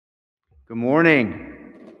Good morning.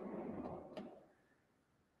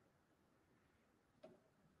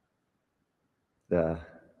 The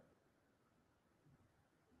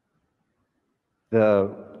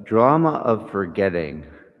drama of forgetting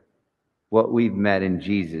what we've met in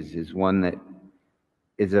Jesus is one that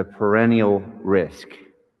is a perennial risk.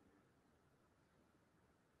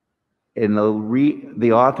 And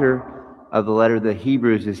the author of the letter to the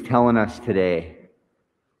Hebrews is telling us today,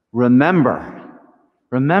 remember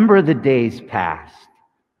the days past.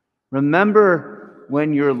 Remember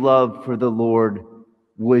when your love for the Lord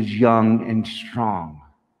was young and strong.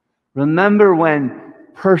 Remember when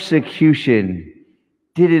persecution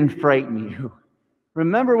didn't frighten you.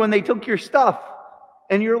 Remember when they took your stuff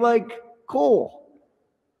and you're like, cool,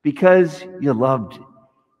 because your love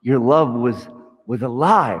was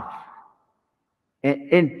alive.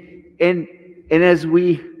 And as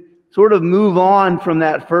we sort of move on from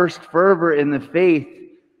that first fervor in the faith,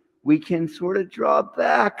 we can sort of draw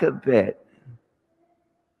back a bit.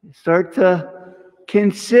 Start to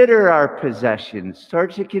consider our possessions.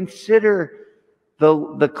 Start to consider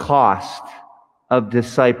the cost of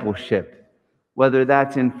discipleship, whether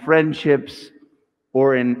that's in friendships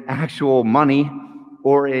or in actual money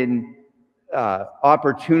or in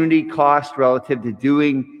opportunity cost relative to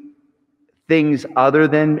doing things other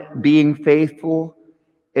than being faithful.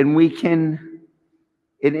 And we can,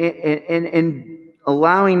 in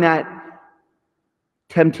allowing that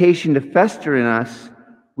temptation to fester in us,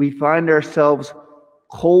 we find ourselves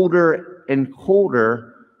colder and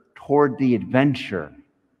colder toward the adventure,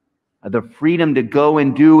 the freedom to go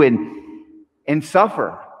and do and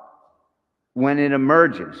suffer when it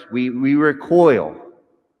emerges. We recoil.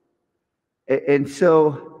 And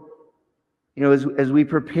so, as we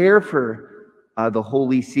prepare for the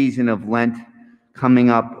holy season of Lent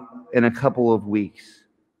coming up in a couple of weeks,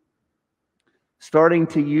 starting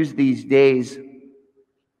to use these days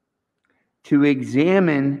to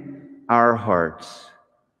examine our hearts.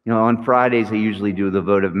 On Fridays, I usually do the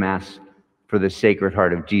votive mass for the Sacred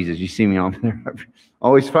Heart of Jesus. You see me on there.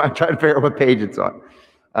 Always trying to figure out what page it's on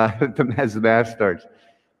as the mass starts.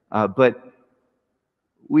 But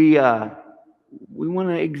we want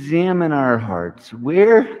to examine our hearts.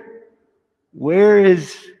 Where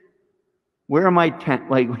am I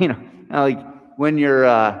like when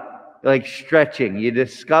you're like stretching, you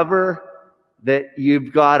discover that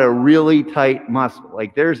you've got a really tight muscle.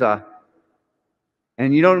 Like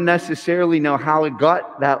and you don't necessarily know how it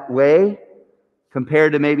got that way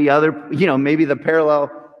compared to maybe maybe the parallel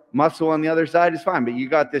muscle on the other side is fine, but you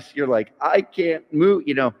got this, you're like, I can't move,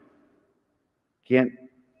 can't.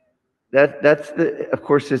 Of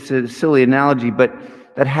course, it's a silly analogy, but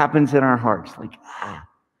that happens in our hearts. Like,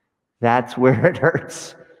 that's where it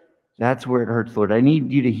hurts. That's where it hurts, Lord. I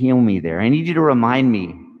need you to heal me there. I need you to remind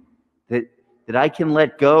me that I can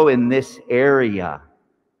let go in this area.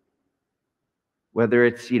 Whether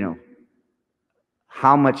it's,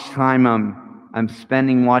 how much time I'm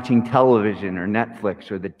spending watching television or Netflix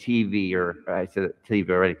or the TV, or I said TV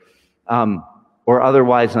already, or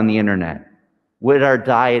otherwise on the internet. What our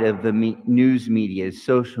diet of the news media is,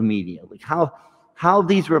 social media, like how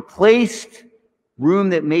these replaced room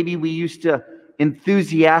that maybe we used to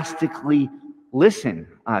enthusiastically listen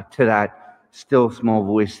to that still small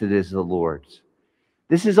voice that is the Lord's.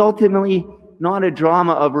 This is ultimately not a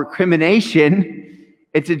drama of recrimination.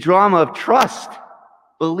 It's a drama of trust,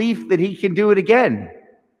 belief that he can do it again,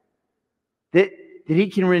 that he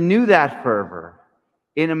can renew that fervor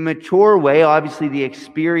in a mature way. Obviously, the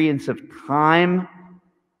experience of time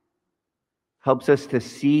helps us to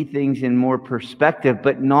see things in more perspective,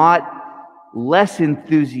 but not less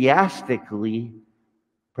enthusiastically,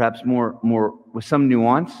 perhaps more with some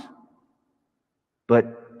nuance, but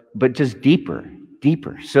just deeper.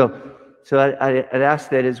 So I'd ask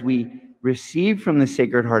that as we receive from the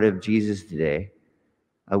Sacred Heart of Jesus today,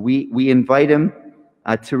 we invite him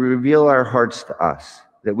to reveal our hearts to us,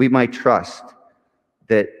 that we might trust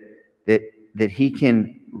that he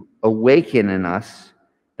can awaken in us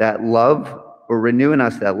that love, or renew in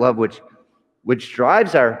us that love which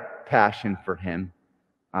drives our passion for him,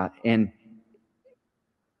 and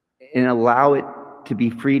allow it to be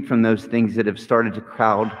freed from those things that have started to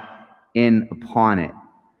crowd in upon it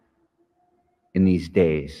in these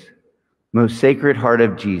days. Most Sacred Heart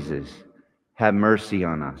of Jesus, have mercy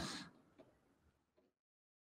on us.